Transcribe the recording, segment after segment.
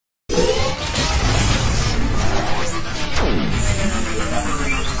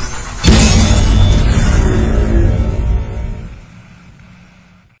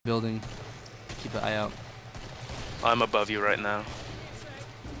building. Keep an eye out. I'm above you right now.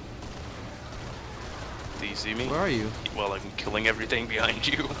 Do you see me? Where are you? Well, I'm killing everything behind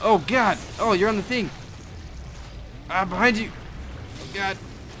you. Oh God! Oh, you're on the thing. Ah, behind you. Oh God.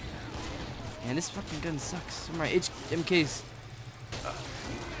 Man, this fucking gun sucks. My HMKs.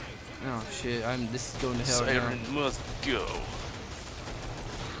 Oh shit! This is going to hell Siren now. must go.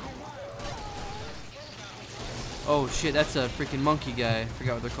 Oh shit! That's a freaking monkey guy. I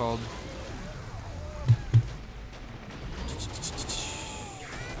forgot what they're called.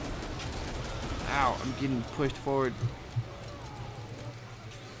 Ow! I'm getting pushed forward.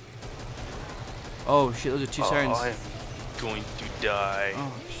 Oh shit! Those are two sirens. I'm going to die.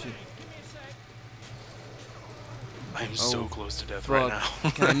 Oh shit! I'm so close to death fuck. right now.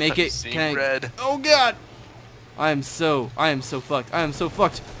 Can I make it? Seeing Can I? red. Oh God! I am so fucked. I am so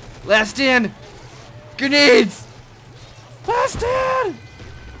fucked. Last stand! Grenades! Last stand!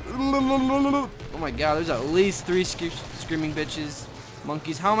 Oh my God! There's at least 3 screaming bitches,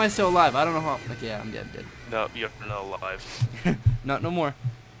 monkeys. How am I still alive? I don't know how. Like, yeah, I'm dead. No, you're not alive. Not no more.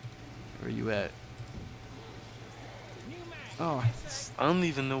 Where are you at? Oh, I don't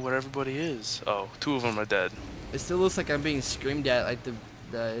even know where everybody is. Oh, 2 of them are dead. it still looks like I'm being screamed at. Like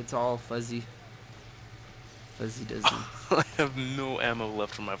it's all fuzzy. Fuzzy doesn't. I have no ammo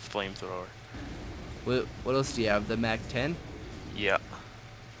left for my flamethrower. What else do you have? The Mac 10? Yeah.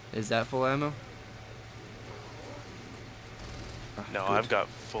 Is that full ammo? Oh, No, good. I've got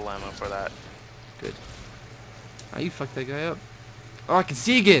full ammo for that. Good. How you fucked that guy up? Oh, I can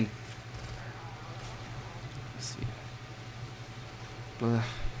see again. Let's see. Ugh.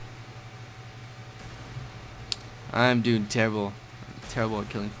 I'm doing terrible. I'm terrible at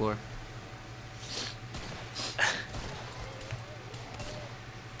killing floor.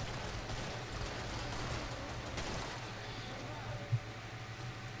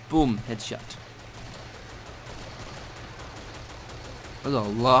 Boom, headshot. There's a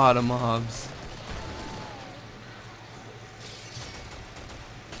lot of mobs.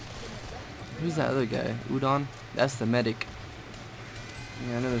 Who's that other guy? Udon? That's the medic.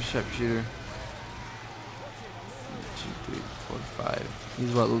 Yeah, another sharpshooter. 1, 2, 3, 4, 5.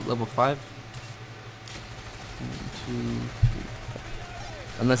 He's what, level 5? 1, 2, 3,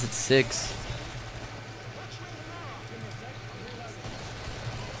 5. Unless it's 6.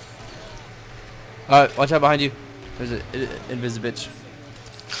 Alright, watch out behind you. There's an invisibitch.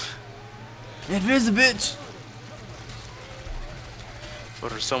 Invisibitch!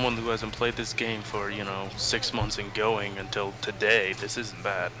 For someone who hasn't played this game for, 6 months and going until today, this isn't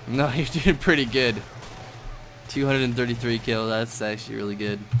bad. No, you're doing pretty good. 233 kills, that's actually really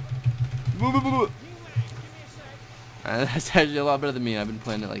good. That's actually a lot better than me. I've been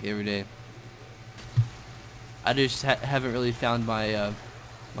playing it like every day. I just haven't really found my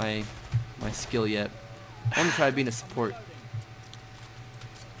my skill yet. I want to try being a support.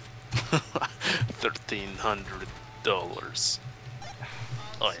 $1,300.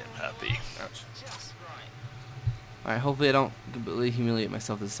 I am happy. Alright, hopefully I don't completely humiliate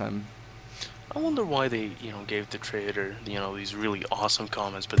myself this time. I wonder why they, gave the trader, these really awesome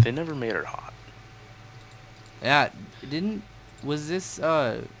comments, but they never made her hot. Yeah, was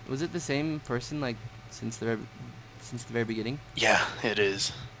it the same person like since the very beginning? Yeah, it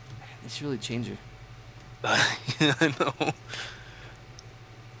is. They should really change her. I know.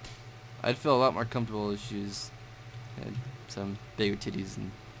 I'd feel a lot more comfortable if she had some bigger titties and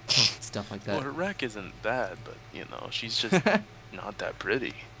stuff like that. Well, her rack isn't bad, but, she's just not that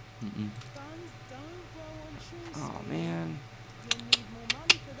pretty. Oh, man.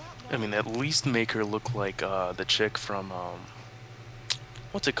 I mean, at least make her look like the chick from,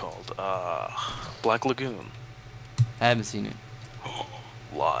 what's it called? Black Lagoon. I haven't seen it.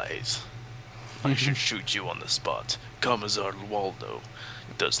 Lies. I should shoot you on the spot. Phazer Waldo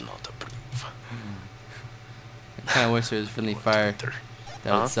does not approve. I kind of wish there was friendly fire.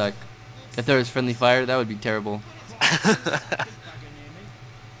 That That would suck. If there was friendly fire, that would be terrible.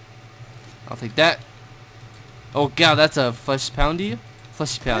 I'll take that. Oh god, that's a flesh poundy?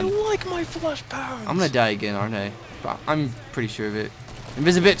 Fleshy pound. I like my flesh pounds. I'm gonna die again, aren't I? I'm pretty sure of it.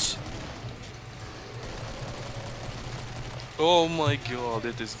 Invisibitch! Oh my god,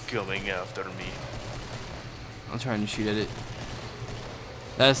 it is coming after me. I'm trying to shoot at it.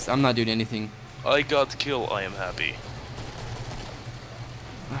 I'm not doing anything. I got kill, I am happy.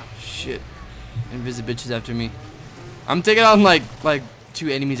 Oh shit. Invisibitch is after me. I'm taking on like 2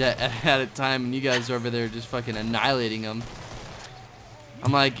 enemies at a time, and you guys are over there just fucking annihilating them.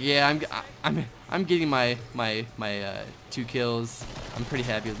 I'm like, yeah, I'm getting my 2 kills. I'm pretty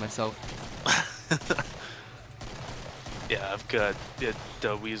happy with myself. Yeah, I've got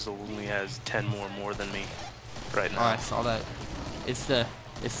the weasel only has 10 more than me right Oh, now. I saw that. It's the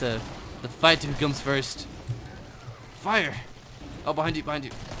fight to who comes first. Fire! Oh, behind you, behind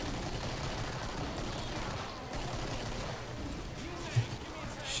you.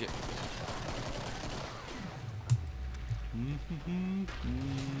 Shit.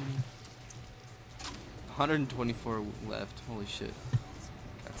 124 left. Holy shit.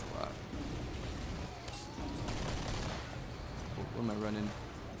 That's a lot. What am I running?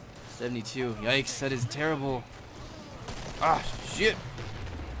 72. Yikes, that is terrible. Ah, shit.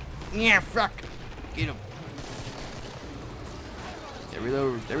 Yeah, fuck. Get him. They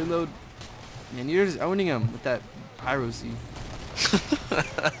reload. They reload. Man, you're just owning him with that pyrocy.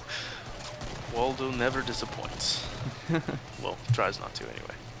 Waldo never disappoints. Well, tries not to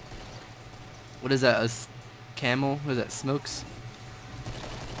anyway. What is that? A camel? What is that? Smokes?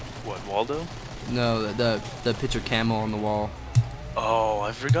 What, Waldo? No, the picture camel on the wall. Oh,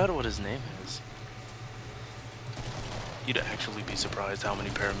 I forgot what his name is. You'd actually be surprised how many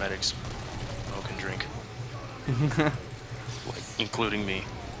paramedics smoke and drink. Like, including me.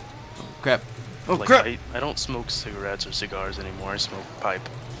 Oh, crap. Oh, like, crap! I don't smoke cigarettes or cigars anymore. I smoke pipe.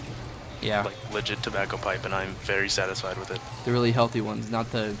 Yeah. Like, legit tobacco pipe, and I'm very satisfied with it. The really healthy ones,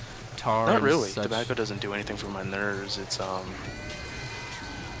 not the tar. Not and really. such. Tobacco doesn't do anything for my nerves. It's,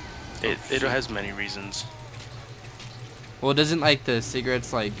 It has many reasons. Well, doesn't like the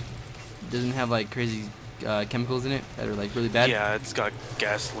cigarettes like doesn't have like crazy chemicals in it that are like really bad? Yeah, it's got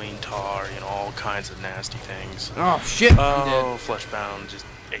gasoline, tar, you know, all kinds of nasty things. Oh shit! I'm dead. Oh, Fleshbound just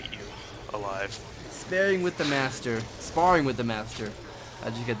ate you alive. Sparring with the master. Sparring with the master.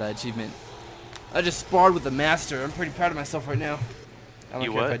 I just get that achievement. I just sparred with the master. I'm pretty proud of myself right now. I don't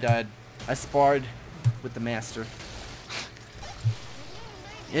You care what? if I died. I sparred with the master.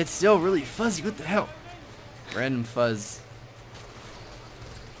 It's still really fuzzy. What the hell? Random fuzz.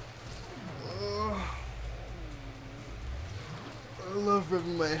 I love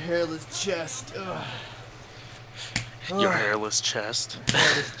rubbing my hairless chest. Your hairless chest.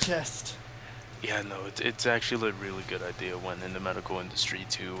 Hairless chest. Yeah, no, it's actually a really good idea when in the medical industry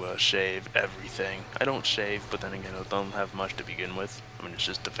to shave everything. I don't shave, but then again, I don't have much to begin with. I mean, it's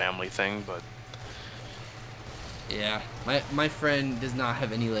just a family thing, but... Yeah, my friend does not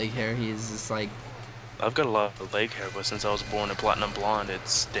have any leg hair. He is just like... I've got a lot of leg hair, but since I was born a platinum blonde, it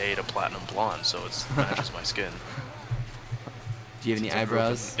stayed a platinum blonde, so it matches my skin. Do you have any Since I grew up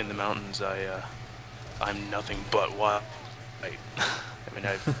eyebrows? In the mountains, I'm nothing but white. I mean,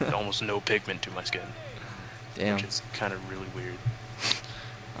 I have almost no pigment to my skin. Damn. Which is kind of really weird.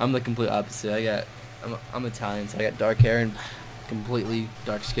 I'm the complete opposite. I'm Italian, so I got dark hair and completely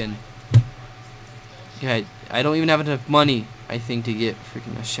dark skin. Yeah, I don't even have enough money, I think, to get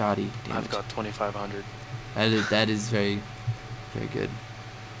freaking a shoddy. Damn I've it. got 2,500. That is very, very good.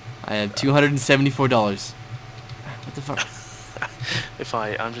 I have $274. What the fuck?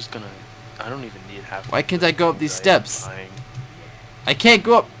 I'm just gonna, I don't even need half. Why can't I go up these steps? Buying. I can't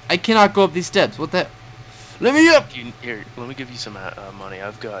go up. I cannot go up these steps. What the? Let me up. Here, let me give you some money.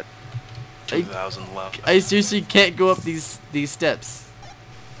 I've got 2,000 left. I seriously can't go up these steps.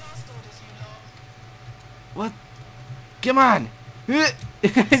 What? Come on.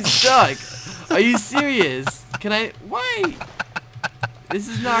 It's stuck. Are you serious? Can I? Why? This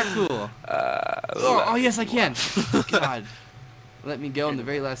is not cool. Oh yes, I can. God. Let me go in the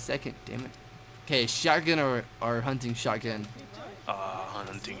very last second. Damn it. Okay, shotgun or hunting shotgun?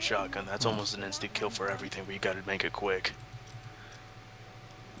 Hunting shotgun. That's almost an instant kill for everything, but you gotta make it quick.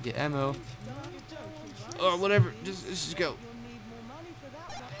 Get ammo. Oh, whatever. Just go.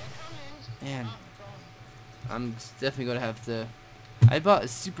 Man. I'm definitely gonna have to. I bought a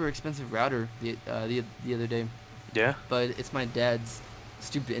super expensive router the other day. Yeah? But it's my dad's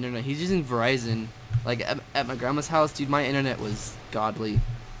stupid internet. He's using Verizon. Like at my grandma's house, dude, my internet was godly.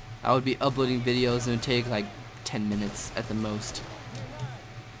 I would be uploading videos and it would take like 10 minutes at the most.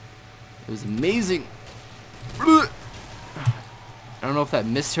 It was amazing. I don't know if that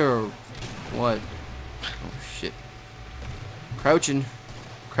missed her or what. Oh shit. Crouching.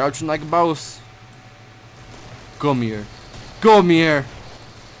 Crouching like a boss. Come here. Come here.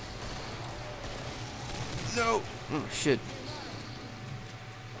 No. Oh shit.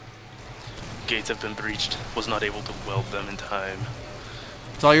 Gates have been breached. Was not able to weld them in time.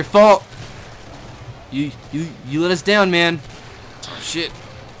 It's all your fault. You let us down, man. Oh shit.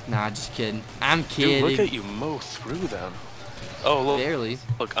 Nah, just kidding. I'm kidding. Dude, look at you mow through them. Oh, look. Barely.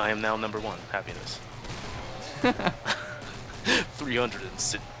 Look, I am now #1. Happiness.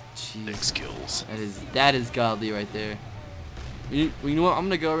 306 Jeez. kills. That is godly right there. You know what? I'm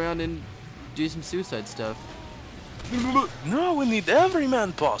gonna go around and do some suicide stuff. No, we need every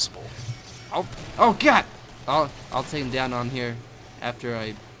man possible. Oh God! I'll take him down on here after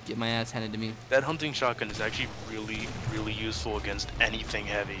I get my ass handed to me. That hunting shotgun is actually really useful against anything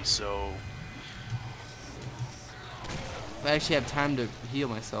heavy, so... I actually have time to heal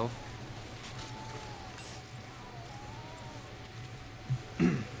myself.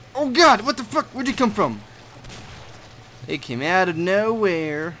 Oh God! What the fuck? Where'd you come from? They came out of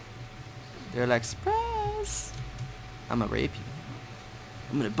nowhere. They're like, surprise! I'm gonna rape you.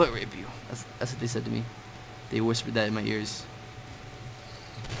 I'm gonna butt rape you. That's what they said to me. They whispered that in my ears.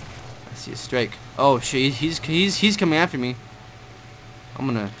 I see a strike. Oh shit! He's coming after me. I'm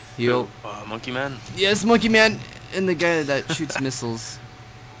gonna heal. Monkey Man? Yes, Monkey Man, and the guy that shoots missiles.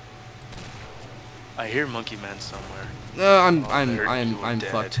 I hear Monkey Man somewhere. No, I'm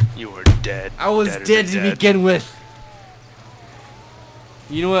dead. fucked. You are dead. I was dead to begin with.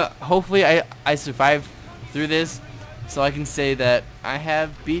 You know what? Hopefully I survived through this, so I can say that I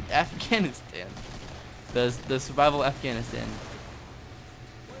have beat Afghanistan. The survival of Afghanistan.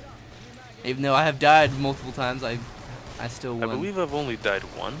 Even though I have died multiple times, I still won. I believe I've only died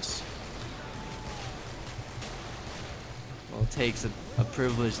once. Well, it takes a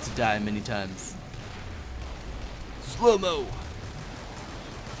privilege to die many times. Slow-mo.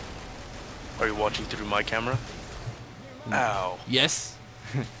 Are you watching through my camera? Ow. Yes.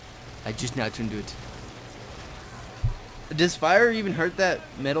 I just now turned to it. Does fire even hurt that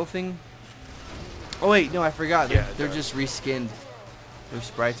metal thing? Oh wait, no, I forgot. They're just reskinned. Their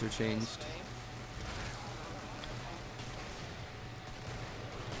sprites are changed.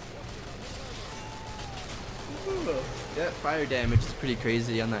 Ooh, that fire damage is pretty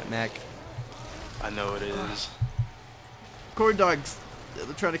crazy on that Mac. I know it is. Corn dogs, they're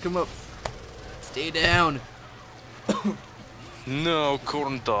trying to come up. Stay down. No,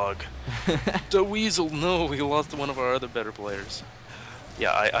 corn dog. The weasel. No, we lost one of our other better players.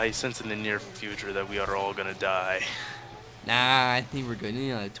 Yeah, I sense in the near future that we are all gonna die. Nah, I think we're good.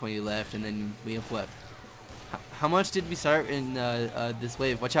 You know, 20 left, and then we have what? How much did we start in this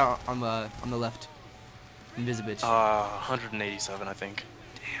wave? Watch out on the left. Invisibitch. 187, I think.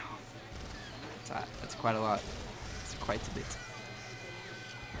 Damn. That's quite a lot. It's quite a bit.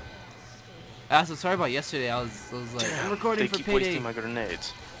 So sorry about yesterday. I was like, damn, I'm recording for keep payday. wasting my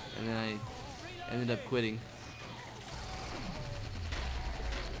grenades. And then I ended up quitting.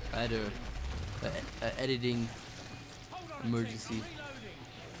 I had a editing emergency.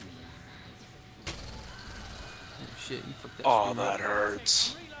 Oh shit, you fucked that. Oh, that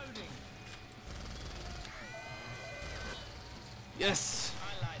hurts. Yes.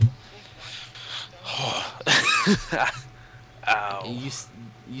 Ow. And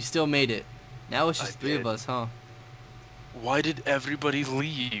you still made it. Now it's just three of us, huh? Why did everybody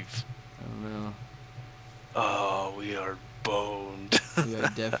leave? I don't know. Oh, we are boned. We are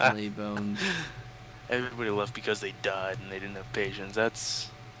definitely boned. Everybody left because they died and they didn't have patience. That's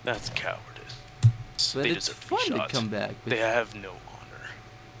cowardice. But They it's deserve to be fun to shot. come back. They have no honor.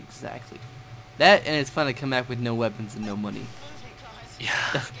 Exactly. That, and it's fun to come back with no weapons and no money.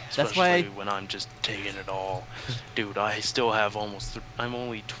 Yeah, that's why when I'm just taking it all. Dude, I still have almost, I'm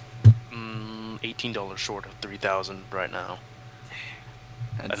only $18 short of 3,000 right now.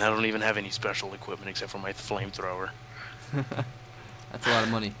 And I don't even have any special equipment except for my flamethrower. That's a lot of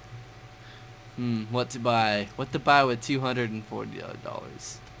money. What to buy? What to buy with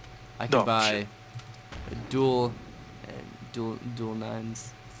 $240? I can buy a dual 9s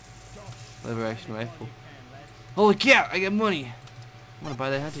lever action rifle. Holy cow! I got money. I'm gonna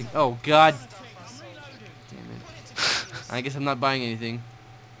buy that hunting. Oh god! Damn it! I guess I'm not buying anything.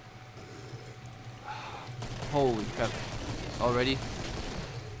 Holy crap! Already?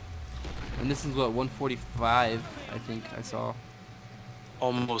 And this is what, 145? I think I saw.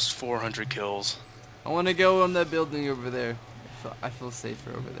 Almost 400 kills. I want to go on that building over there. I feel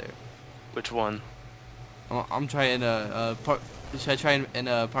safer over there. Which one? I'm trying should I try and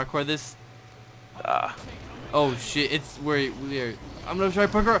parkour this? Oh shit! It's where we are. I'm gonna try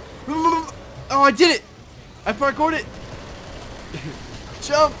parkour. Oh, I did it! I parkoured it.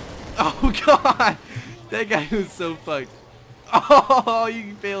 Jump! Oh god! That guy was so fucked. Oh,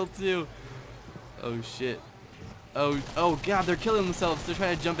 you failed too. Oh shit. Oh god, they're killing themselves. They're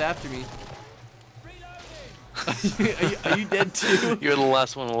trying to jump after me. Are you dead too? You're the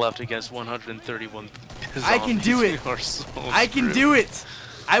last one left against 131 zombies. I can do it. I can do it.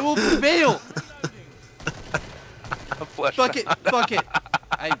 I will prevail. Fuck it. Fuck it.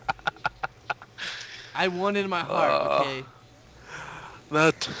 I won in my heart. Okay.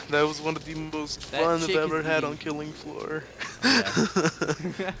 That was one of the most fun I've ever had on Killing Floor.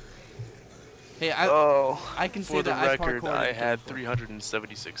 Yeah. Hey, I can say for the that record, I I had before.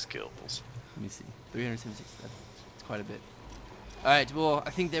 376 kills. Let me see. 376. That's quite a bit. Alright, well, I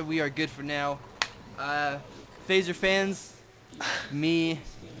think that we are good for now. Phazer fans, me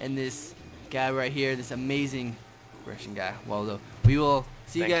and this guy right here, this amazing Russian guy, Waldo. We will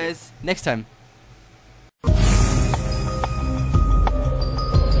see you guys next time.